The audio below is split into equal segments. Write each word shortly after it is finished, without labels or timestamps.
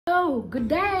Hello, good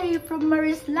day from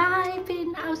Marie's life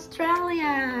in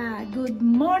Australia. Good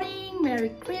morning, Merry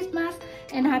Christmas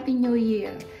and Happy New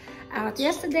Year.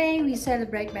 Yesterday we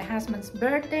celebrate my husband's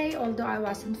birthday, although I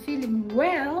wasn't feeling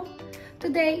well.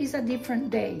 Today is a different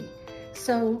day.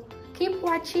 So keep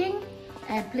watching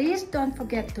and please don't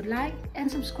forget to like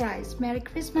and subscribe. Merry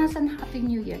Christmas and Happy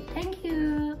New Year. Thank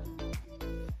you.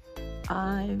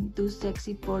 I'm too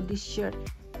sexy for this shirt.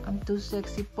 I'm too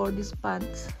sexy for these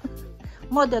pants.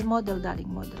 Model, darling,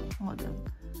 model.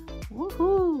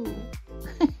 Woohoo!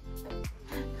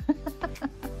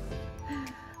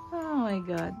 Oh my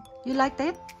God. You liked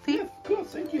it? Yeah, of course,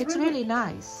 thank you. It's really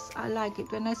nice. I like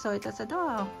it. When I saw it, I said,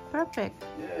 oh, perfect.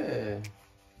 Yeah.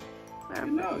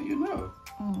 Perfect. You know.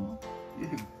 Mm.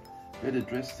 Yeah. Better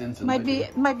dressed than Might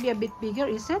be a bit bigger,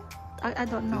 is it? I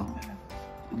don't know.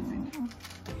 Mm.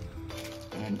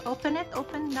 And open that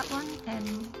one,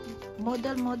 and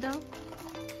model. Model.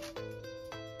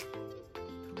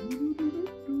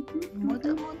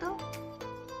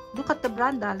 Look at the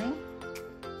brand, darling.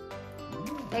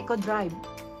 Eco Drive.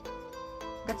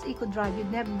 That's Eco Drive. You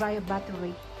never buy a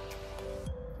battery.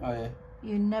 Oh yeah.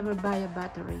 You never buy a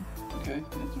battery. Okay,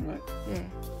 that's all right. Yeah.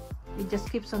 It just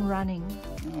keeps on running.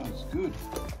 Oh, it's good.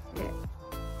 Yeah.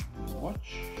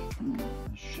 Watch,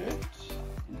 a shirt,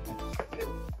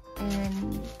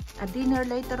 And a dinner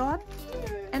later on,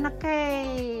 and a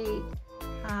cake.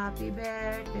 Happy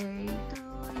birthday to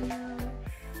you.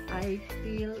 I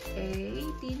feel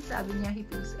 18. Sabi niya, he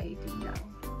feels 18 now.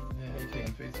 Yeah,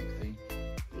 18, 316.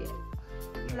 Yeah.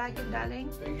 You like it,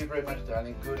 darling? Thank you very much,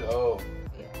 darling. Good. Oh,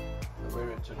 Yeah. I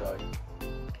wear it today.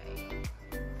 Okay.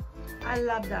 I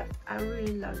love that. I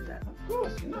really love that. Of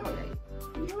course, you know. Okay.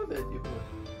 You know that you put.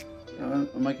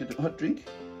 I'll make it a hot drink.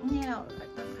 Yeah,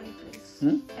 like that, please.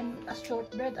 And a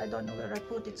shortbread, I don't know where I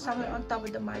put it. Somewhere on top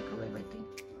of the microwave, I think.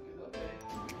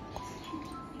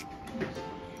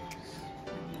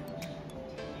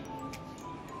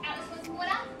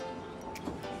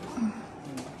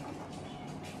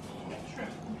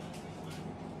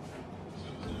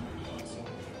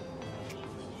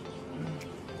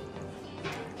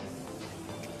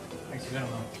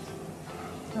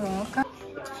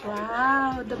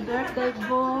 Wow, the birthday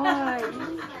boy.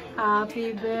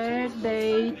 Happy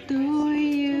birthday to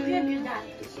you.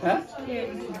 Huh? Here.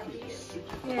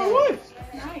 My wife.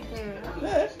 Here.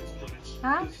 Yeah.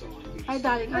 Huh? Hi,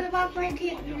 darling. What about my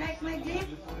gift? You like my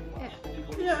gift?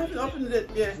 Yeah, I opened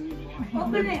it. Yeah.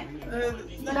 Open it.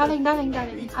 Darling.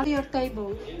 At your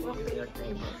table. Walk to your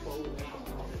table.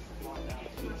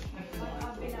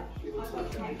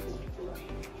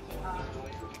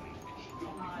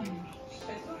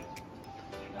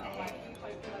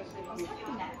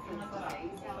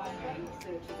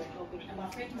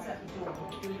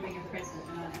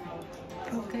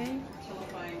 Okay.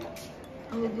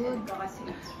 Oh, good.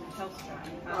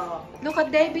 Look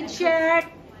at David's shirt.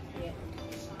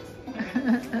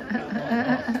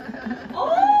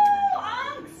 Oh,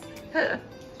 Unks!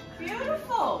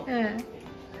 Beautiful. Yeah.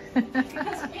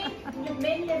 Because pink,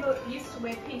 men never used to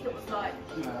wear pink. It was like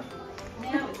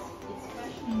now it's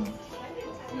fashion.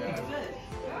 Yeah. Good.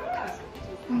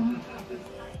 Mhm.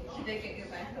 Should they get your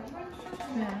back over?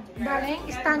 Yeah. Darling,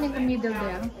 stand in the middle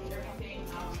there.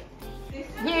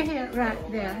 Here, right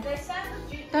there.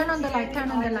 Turn on the light. Turn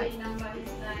on the light.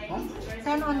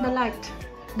 Turn on the light.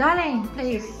 Darling,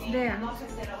 please. There.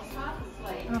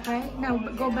 Okay. Now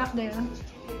go back there.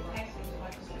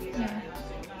 Yeah.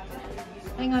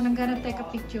 Hang on, I'm gonna take a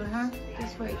picture, huh?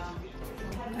 Just wait.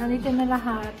 Nandito na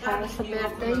lahat para sa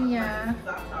birthday niya.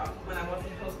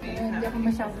 Hindi ako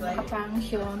masyadong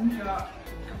nakapangsyon.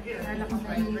 Nala ko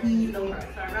nahihilo.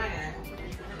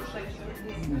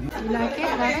 You like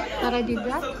it, right? That I did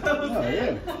that? Oh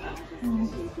yeah.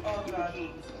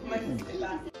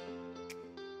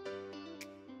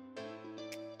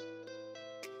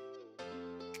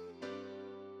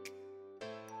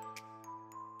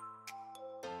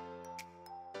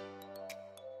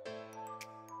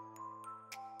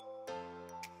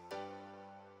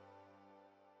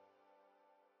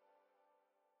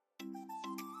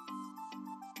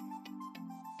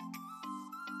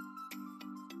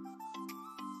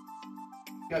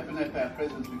 Open up our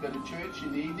presents. We go to church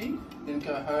in the evening, then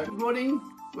go home. Good morning.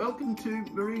 Welcome to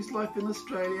Marie's Life in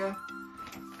Australia.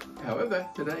 However,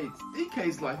 today it's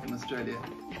DK's Life in Australia.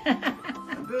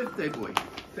 A birthday boy.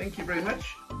 Thank you very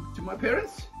much to my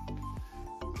parents.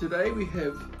 Today we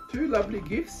have two lovely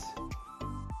gifts.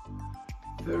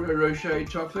 Ferrero Rocher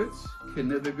chocolates.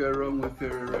 Can never go wrong with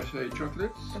Ferrero Rocher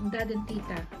chocolates. From Dad and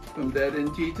Tita. From Dad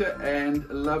and Tita, and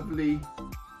a lovely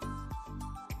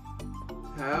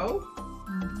towel.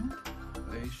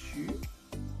 I assume.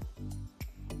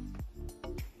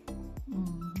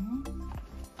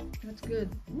 Good.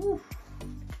 Woo.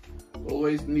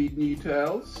 Always need new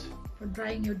towels. For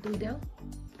drying your doodle.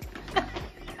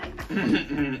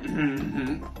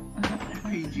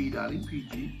 PG, darling,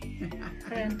 PG.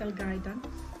 Parental guidance.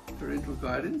 Parental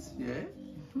guidance, yeah.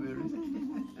 Where is it?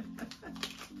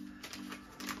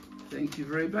 Thank you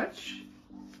very much.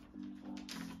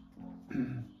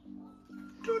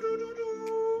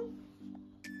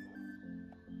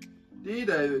 Dear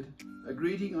David, a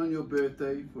greeting on your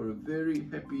birthday for a very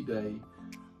happy day.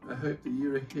 I hope the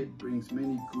year ahead brings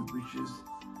many good wishes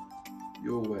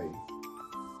your way.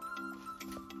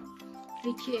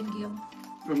 Richie and Gil.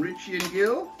 From Richie and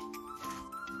Gil,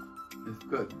 it's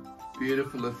got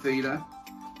beautiful Athena,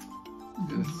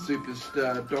 the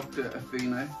superstar Dr.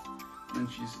 Athena, when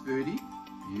she's 30.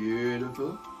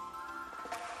 Beautiful.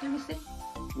 Let me see.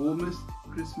 Warmest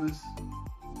Christmas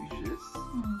wishes.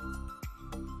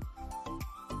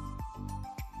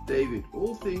 David,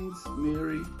 all things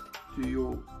merry to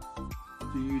you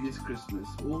this Christmas.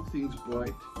 All things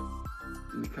bright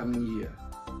in the coming year.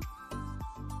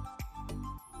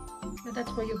 So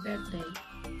that's for your birthday.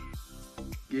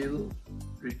 Gil,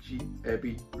 Richie,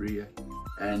 Abby, Ria,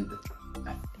 and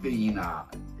Athena.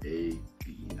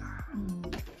 Athena.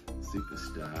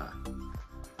 Superstar.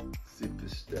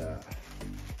 Superstar.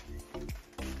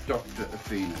 Dr.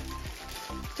 Athena.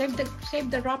 Save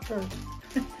the wrapper.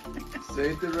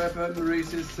 Save the wrapper. Marie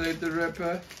says save the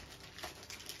wrapper.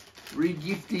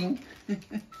 Regifting.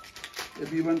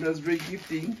 Everyone does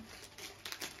regifting.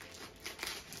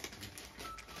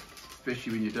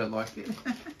 Especially when you don't like it.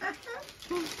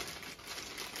 Ooh,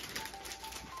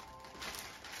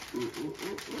 ooh, ooh,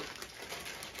 ooh.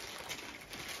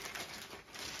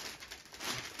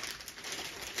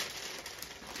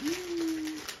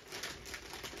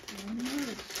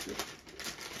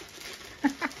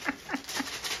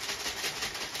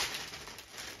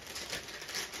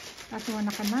 That's one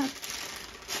nakamat.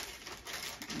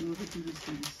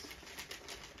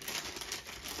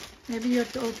 Maybe you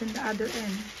have to open the other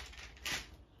end.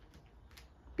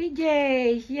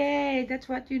 PJs, yay, that's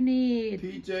what you need.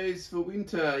 PJs for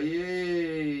winter,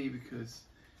 yay, because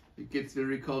it gets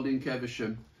very cold in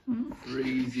Caversham.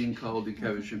 Freezing cold in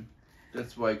Caversham.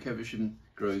 That's why Caversham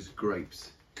grows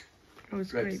grapes.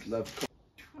 Grapes love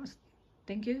cold.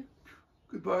 Thank you.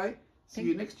 Goodbye. See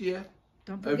you next year.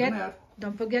 Don't Over and out.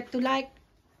 forget to like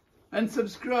and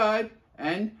subscribe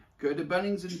and go to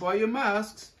Bunnings and buy your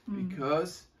masks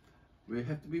because we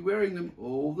have to be wearing them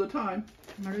all the time.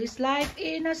 Marie's Life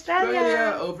in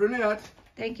Australia. Over and out.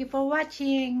 Thank you for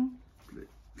watching.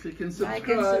 Click and subscribe. Like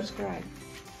and subscribe.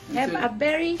 Have a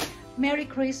very Merry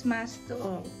Christmas to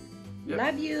all. Yep.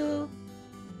 Love you.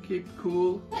 Keep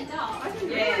cool. Dark. I didn't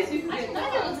realise it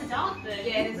was a dark version.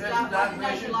 Yeah, it's dark. Dark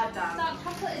version. Like dark. Dark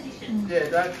chocolate edition.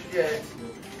 Yeah,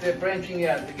 they're branching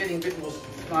out. They're getting a bit more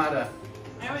smarter.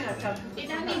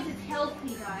 That means it's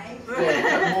healthy, guys.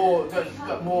 Yeah,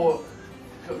 got more.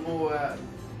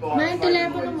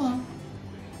 9-11 mo.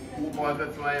 More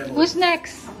bioflavonoids. Who's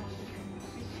next?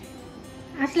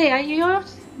 Ashley, are you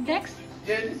yours? Next?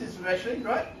 Yeah, this is from Ashley,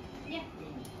 right? Yeah.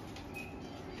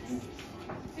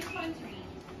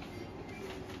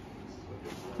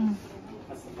 613.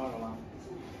 That's the photo one.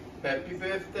 Happy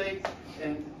birthday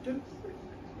and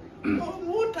oh,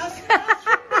 more dust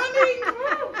running.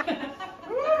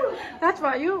 That's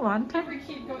what you want. Every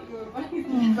kid got you a bunny.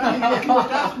 Get your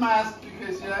dust mask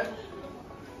because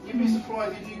you'd be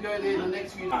surprised if you go there the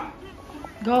next few days.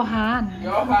 Gohan.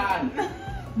 Johan.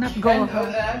 Not And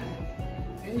Gohan.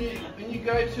 when you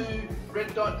go to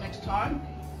Red Dot next time,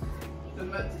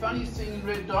 the funniest thing in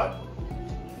Red Dot,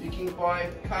 you can buy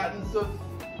cartons of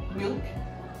milk,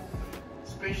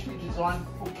 specially designed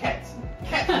for cats.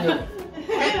 Cat milk.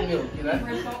 Cat milk, you know.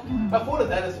 I thought of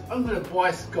that as I'm going to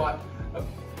buy Scott a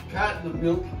carton of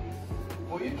milk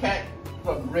for your cat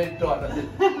from Red Dot. I said,